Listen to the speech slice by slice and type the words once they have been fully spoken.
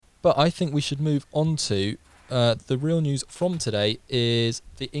But I think we should move on to the real news from today is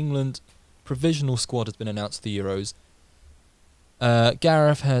the England provisional squad has been announced for the Euros.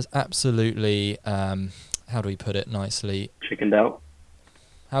 Gareth has absolutely, how do we put it nicely? Chickened out.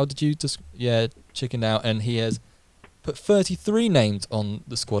 How did you just? Chickened out, and he has put 33 names on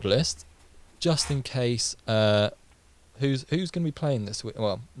the squad list, just in case. Who's going to be playing this week?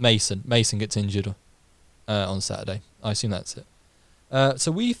 Well, Mason. Mason gets injured on Saturday. I assume that's it.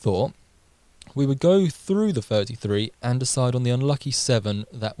 So we thought we would go through the 33 and decide on the unlucky 7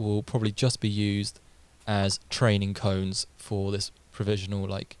 that will probably just be used as training cones for this provisional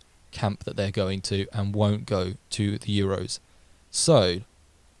camp that they're going to and won't go to the Euros. So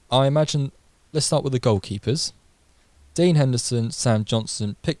I imagine let's start with the goalkeepers. Dean Henderson, Sam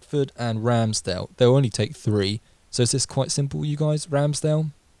Johnson, Pickford and Ramsdale. They'll only take 3. So is this quite simple, you guys?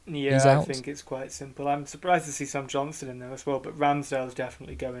 Ramsdale? Yeah, He's I out? think it's quite simple. I'm surprised to see Sam Johnson in there as well, but Ramsdale's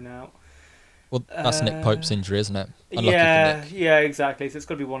definitely going out. Well, that's Nick Pope's injury, isn't it? Unlucky for Nick. Yeah, exactly. So it's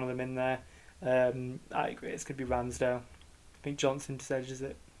got to be one of them in there. I agree. It's going to be Ramsdale. I think Johnson edges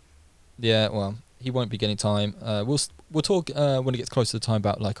it. Yeah, well, he won't be getting time. We'll talk when it gets closer to the time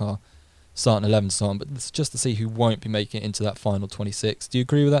about our starting 11 and so on, but it's just to see who won't be making it into that final 26. Do you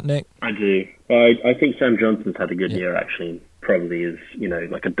agree with that, Nick? I do. I think Sam Johnson's had a good year, actually. Probably is,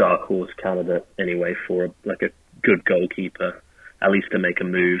 a dark horse candidate anyway for a good goalkeeper, at least to make a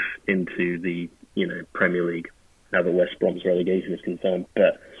move into the, Premier League now that West Brom's relegation is confirmed.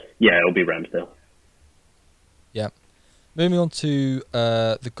 But yeah, it'll be Ramsdale. Yeah. Moving on to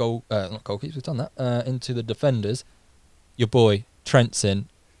the not goalkeepers, we've done that. Into the defenders, your boy Trent's in.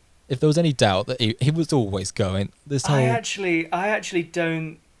 If there was any doubt that he was always going, I actually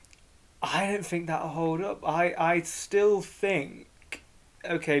don't. I don't think that'll hold up. I still think,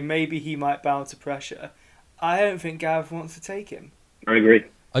 okay, maybe he might bow to pressure. I don't think Gareth wants to take him. I agree.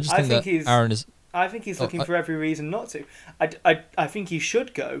 I just think that Aaron is. I think he's looking for every reason not to. I think he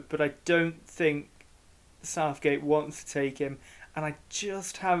should go, but I don't think Southgate wants to take him. And I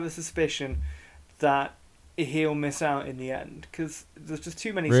just have a suspicion that he'll miss out in the end because there's just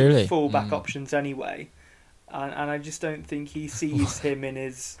too many sort of fallback options anyway. And I just don't think he sees him in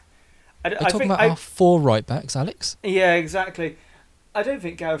his... We're talking about our 4 right-backs, Alex. Yeah, exactly. I don't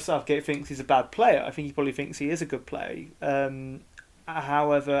think Gareth Southgate thinks he's a bad player. I think he probably thinks he is a good player.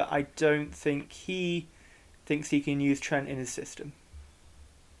 However, I don't think he thinks he can use Trent in his system.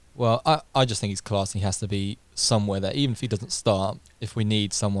 Well, I just think he's class. He has to be somewhere there. Even if he doesn't start, if we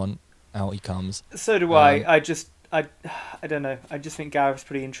need someone, out he comes. So do I. I don't know. I just think Gareth's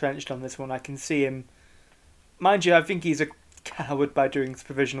pretty entrenched on this one. I can see him... Mind you, I think he's a coward by doing his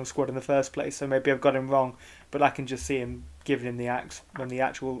provisional squad in the first place, so maybe I've got him wrong, but I can just see him giving him the axe when the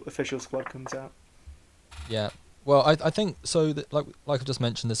actual official squad comes out. Yeah. Well, I think so. That, like I've just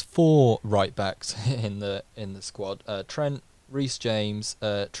mentioned, there's 4 right backs in the squad: Trent, Reece James,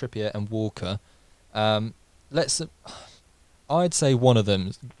 Trippier, and Walker. I'd say one of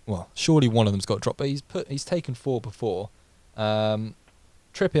them. Well, surely one of them's got dropped, but he's taken 4 before.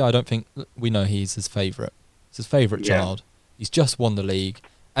 Trippier, I don't think we know he's his favourite. It's his favourite child. He's just won the league,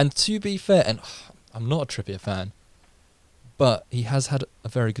 and to be fair, and I'm not a Trippier fan, but he has had a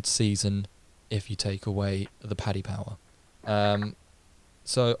very good season. If you take away the Paddy power.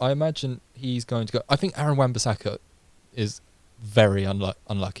 So I imagine he's going to go... I think Aaron Wan-Bissaka is very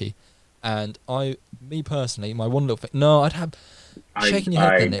unlucky. And me personally, my one little thing... No, I'd have... Shaking your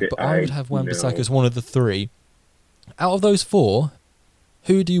head there, Nick, but I would have Wan-Bissaka as one of the 3. Out of those 4,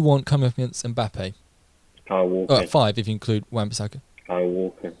 who do you want coming up against Mbappe? Kyle Walker. 5 if you include Wan-Bissaka. Kyle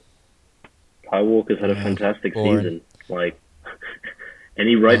Walker. Kyle Walker's had a fantastic season.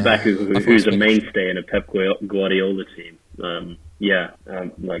 Any right back who's a mainstay in a Pep Guardiola team, they're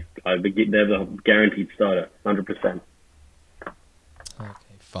the guaranteed starter, 100%.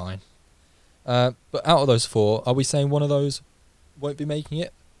 Okay, fine. But out of those 4, are we saying one of those won't be making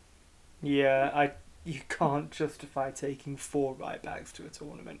it? Yeah, you can't justify taking 4 right backs to a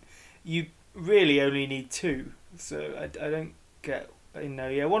tournament. You really only need 2, so I don't get.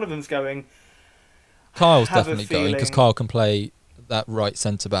 One of them's going. Kyle's definitely going because Kyle can play that right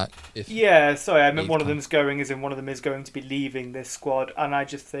centre back. I meant one of them's going, as in one of them is going to be leaving this squad, and I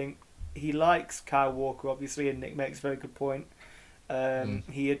just think he likes Kyle Walker, obviously, and Nick makes a very good point.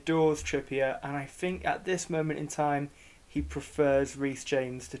 He adores Trippier, and I think at this moment in time he prefers Reece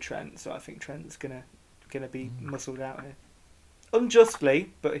James to Trent, so I think Trent's gonna be muscled out here.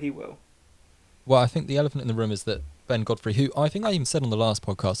 Unjustly, but he will. Well, I think the elephant in the room is that Ben Godfrey, who I think I even said on the last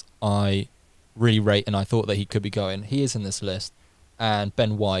podcast I really rate and I thought that he could be going, he is in this list. And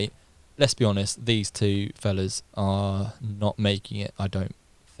Ben White, let's be honest, these 2 fellas are not making it, I don't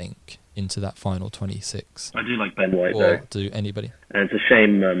think, into that final 26. I do like Ben White Or though, do anybody? and it's a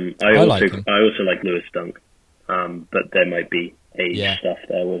shame. I like him. I also like Lewis Dunk, but there might be age Yeah. stuff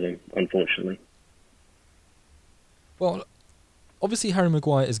there with him, unfortunately. Well, obviously Harry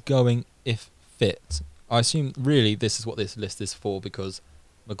Maguire is going if fit. I assume really this is what this list is for, because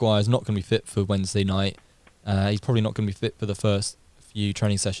Maguire's not going to be fit for Wednesday night. He's probably not going to be fit for the first few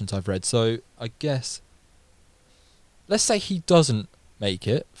training sessions I've read. So I guess, let's say he doesn't make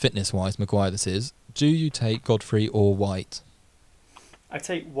it, fitness-wise, Maguire this is. Do you take Godfrey or White? I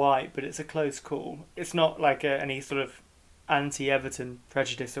take White, but it's a close call. It's not like any sort of anti-Everton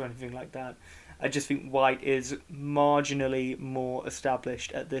prejudice or anything like that. I just think White is marginally more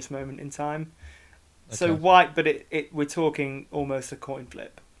established at this moment in time. So Okay. White, but we're talking almost a coin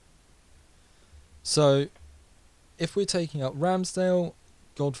flip. So if we're taking out Ramsdale,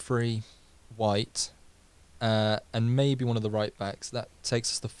 Godfrey, White, and maybe one of the right backs, that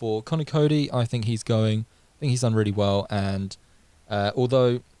takes us to 4. Conor Cody, I think he's going. I think he's done really well, and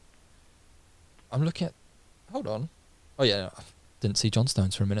although I'm looking at, hold on, oh yeah, I didn't see John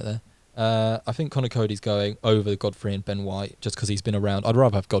Stones for a minute there. I think Conor Cody's going over Godfrey and Ben White just because he's been around. I'd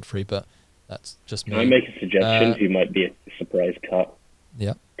rather have Godfrey, but that's just me. Can I make a suggestion? Who might be a surprise cut?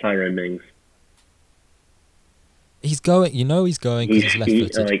 Yeah, Tyrone Mings. he's going. You know he's going because he's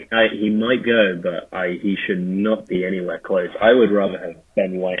left-footed. He might go, but he should not be anywhere close. I would rather have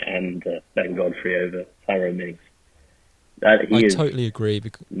Ben White and Ben Godfrey over Tyrone Mings. I is totally agree.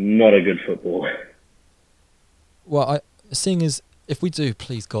 not a good footballer. Well, seeing as if we do,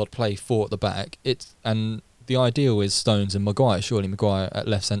 please God, play 4 at the back, and the ideal is Stones and Maguire. Surely Maguire at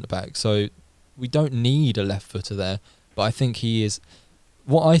left centre back. So we don't need a left footer there. But I think he is.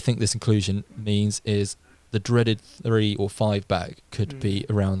 What I think this inclusion means is the dreaded 3 or 5 back could be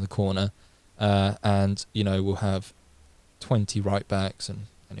around the corner, and we'll have 20 right backs. And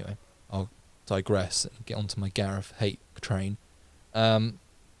anyway, I'll digress and get onto my Gareth hate train.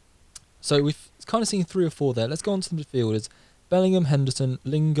 So we've kind of seen 3 or 4 there. Let's go on to the midfielders. Bellingham, Henderson,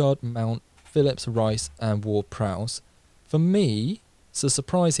 Lingard, Mount, Phillips, Rice and Ward-Prowse. For me, it's a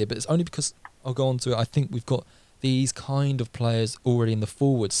surprise here, but it's only because I'll go on to it. I think we've got these kind of players already in the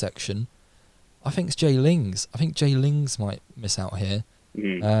forward section. I think it's Jay Lings. I think Jay Lings might miss out here.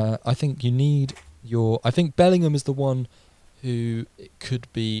 I think you need I think Bellingham is the one who it could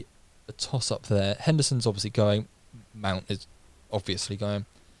be a toss-up there. Henderson's obviously going. Mount is obviously going.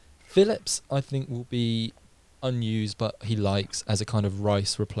 Phillips, I think, will be unused, but he likes as a kind of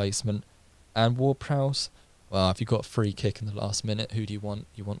Rice replacement. And Ward-Prowse, well, if you've got a free kick in the last minute, who do you want?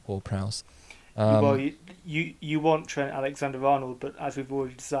 You want Ward-Prowse. Well, you want Trent Alexander-Arnold, but as we've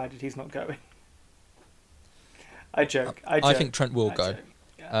already decided, he's not going. I joke. I think Trent will go.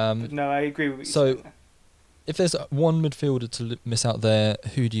 Yeah. But no, I agree with you. So, if there's one midfielder to miss out there,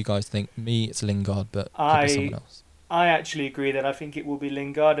 who do you guys think? Me, it's Lingard, but could be someone else. I actually agree that I think it will be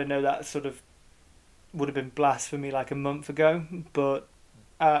Lingard. I know that sort of would have been blasphemy like a month ago, but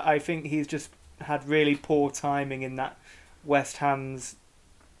I think he's just had really poor timing in that West Ham's,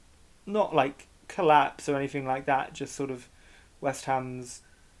 not like collapse or anything like that, just sort of West Ham's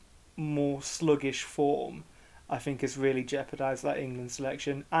more sluggish form, I think has really jeopardised that England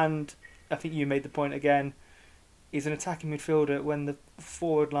selection. And I think you made the point again, he's an attacking midfielder when the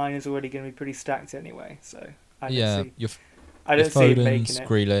forward line is already going to be pretty stacked anyway, so I don't see him making it.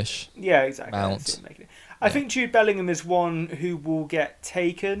 Grealish. Yeah, exactly. Mount. I don't see him making it. I think Jude Bellingham is one who will get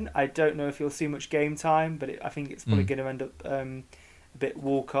taken. I don't know if he'll see much game time, but I think it's probably going to end up a bit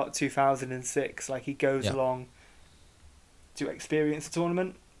Walcott 2006, like he goes along to experience the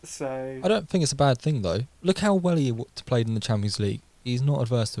tournament. So I don't think it's a bad thing though. Look how well he played in the Champions League. He's not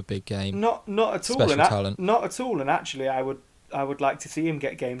adverse to a big game. Not at all. Special talent. Not at all. And actually, I would like to see him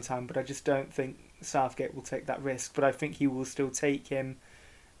get game time, but I just don't think Southgate will take that risk. But I think he will still take him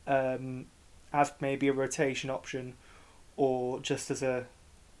as maybe a rotation option, or just as a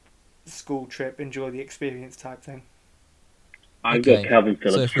school trip, enjoy the experience type thing. I've got Calvin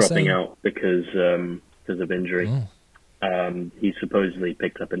Phillips dropping out because of injury. He supposedly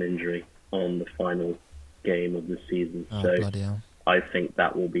picked up an injury on the final game of the season, so bloody hell. I think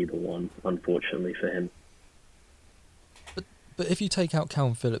that will be the one, unfortunately, for him. But if you take out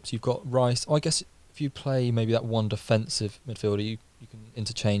Calvin Phillips, you've got Rice. I guess if you play maybe that one defensive midfielder, you can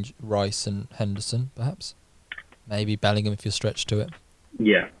interchange Rice and Henderson, perhaps. Maybe Bellingham if you're stretched to it.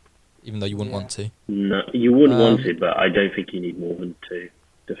 Yeah. Even though you wouldn't want to. No, you wouldn't want to, but I don't think you need more than 2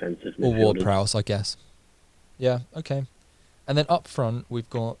 defensive midfielders. Or Ward-Prowse, I guess. Yeah, okay. And then up front, we've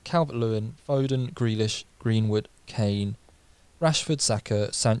got Calvert-Lewin, Foden, Grealish, Greenwood, Kane, Rashford,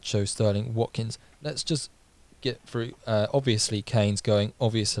 Saka, Sancho, Sterling, Watkins. Let's just get through. Obviously, Kane's going.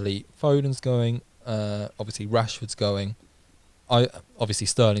 Obviously, Foden's going. Obviously, Rashford's going. Obviously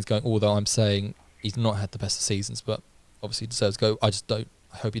Sterling's going. Although I'm saying he's not had the best of seasons, but obviously deserves to go. I just don't.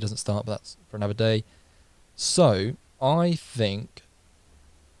 I hope he doesn't start, but that's for another day. So I think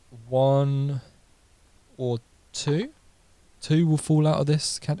 1 or 2 will fall out of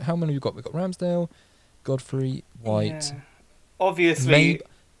this. How many have we got? We've got Ramsdale, Godfrey, White. Yeah. Obviously,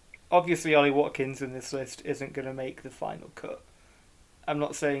 Maybe, Ollie Watkins in this list isn't going to make the final cut. I'm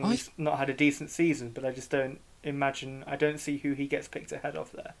not saying he's not had a decent season, but I just don't imagine. I don't see who he gets picked ahead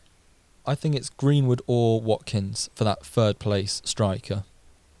of there. I think it's Greenwood or Watkins for that third place striker.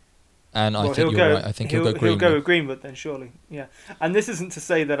 And I think you're right. I think he'll go Greenwood. He'll go with Greenwood then, surely. Yeah. And this isn't to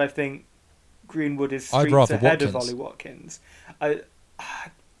say that I think Greenwood is I'd streets rather ahead of Watkins. Ollie Watkins. I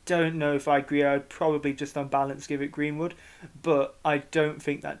don't know if I agree. I'd probably just on balance give it Greenwood, but I don't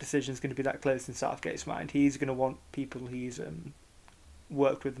think that decision is going to be that close in Southgate's mind. He's going to want people he's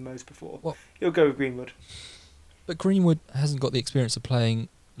worked with the most before. Well, he'll go with Greenwood. But Greenwood hasn't got the experience of playing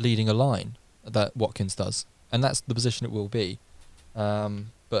leading a line that Watkins does, and that's the position it will be.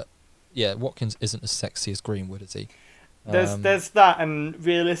 But yeah, Watkins isn't as sexy as Greenwood, is he? There's that, and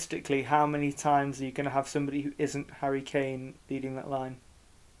realistically, how many times are you going to have somebody who isn't Harry Kane leading that line?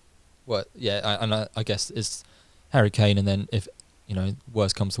 Well, yeah, I guess it's Harry Kane, and then if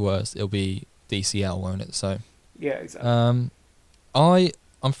worst comes to worst, it'll be DCL, won't it? So yeah, exactly.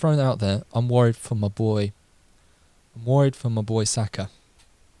 I'm throwing it out there. I'm worried for my boy. I'm worried for my boy Saka.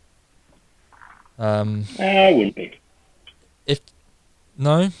 I wouldn't be.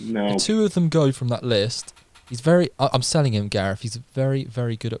 No, No. if 2 of them go from that list, he's very. I'm selling him, Gareth. He's very,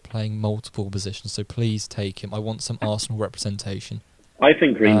 very good at playing multiple positions. So please take him. I want some Arsenal representation. I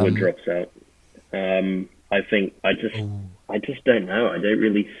think Greenwood drops out. I just don't know. I don't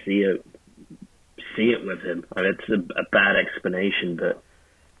really see it with him. And it's a bad explanation, but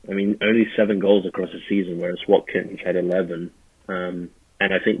I mean, only 7 goals across a season, whereas Watkins had 11. And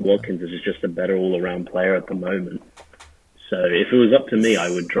I think Watkins is just a better all-around player at the moment. So if it was up to me, I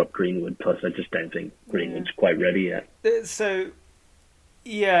would drop Greenwood. Plus, I just don't think Greenwood's quite ready yet. So,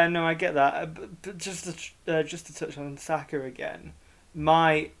 yeah, no, I get that. But just to touch on Saka again,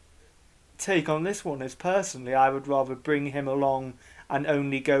 my take on this one is personally, I would rather bring him along and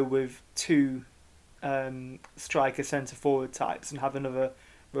only go with 2 striker centre-forward types and have another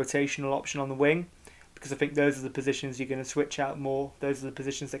rotational option on the wing, because I think those are the positions you're going to switch out more. Those are the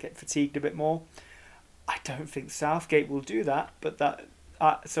positions that get fatigued a bit more. I don't think Southgate will do that, but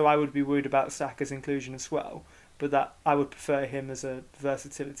so I would be worried about Saka's inclusion as well. But that I would prefer him as a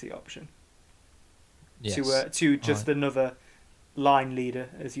versatility option. Yes. To just another line leader,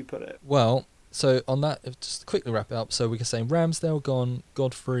 as you put it. Well, so on that, just to quickly wrap it up. So we can say Ramsdale gone,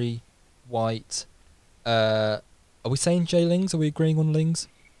 Godfrey, White. Are we saying Jay Lings? Are we agreeing on Lings?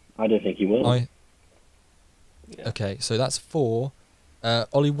 I don't think he will. Yeah. Okay, so that's 4.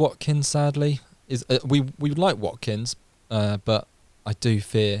 Ollie Watkins, sadly, is we would like Watkins, but I do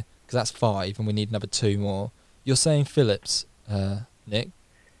fear because that's 5, and we need another 2 more. You're saying Phillips, Nick?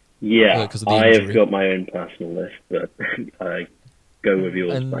 Yeah, Because of the I injury. have got my own personal list, but I go with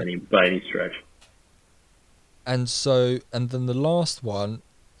yours by any stretch. And then the last one,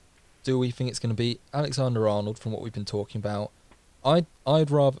 do we think it's going to be Alexander-Arnold from what we've been talking about? I'd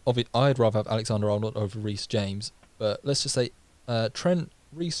rather have Alexander-Arnold over Reece James, but let's just say Trent,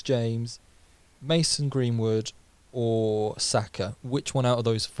 Reece James, Mason Greenwood, or Saka. Which one out of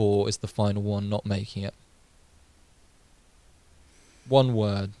those 4 is the final one not making it? One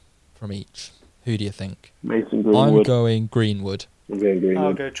word from each. Who do you think? Mason Greenwood. I'm going Greenwood.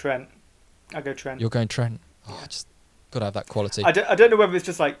 I'll go Trent. You're going Trent. Oh, I just got to have that quality. I don't know whether it's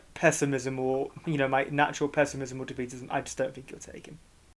just like pessimism or my natural pessimism or defeatism. I just don't think you'll take him.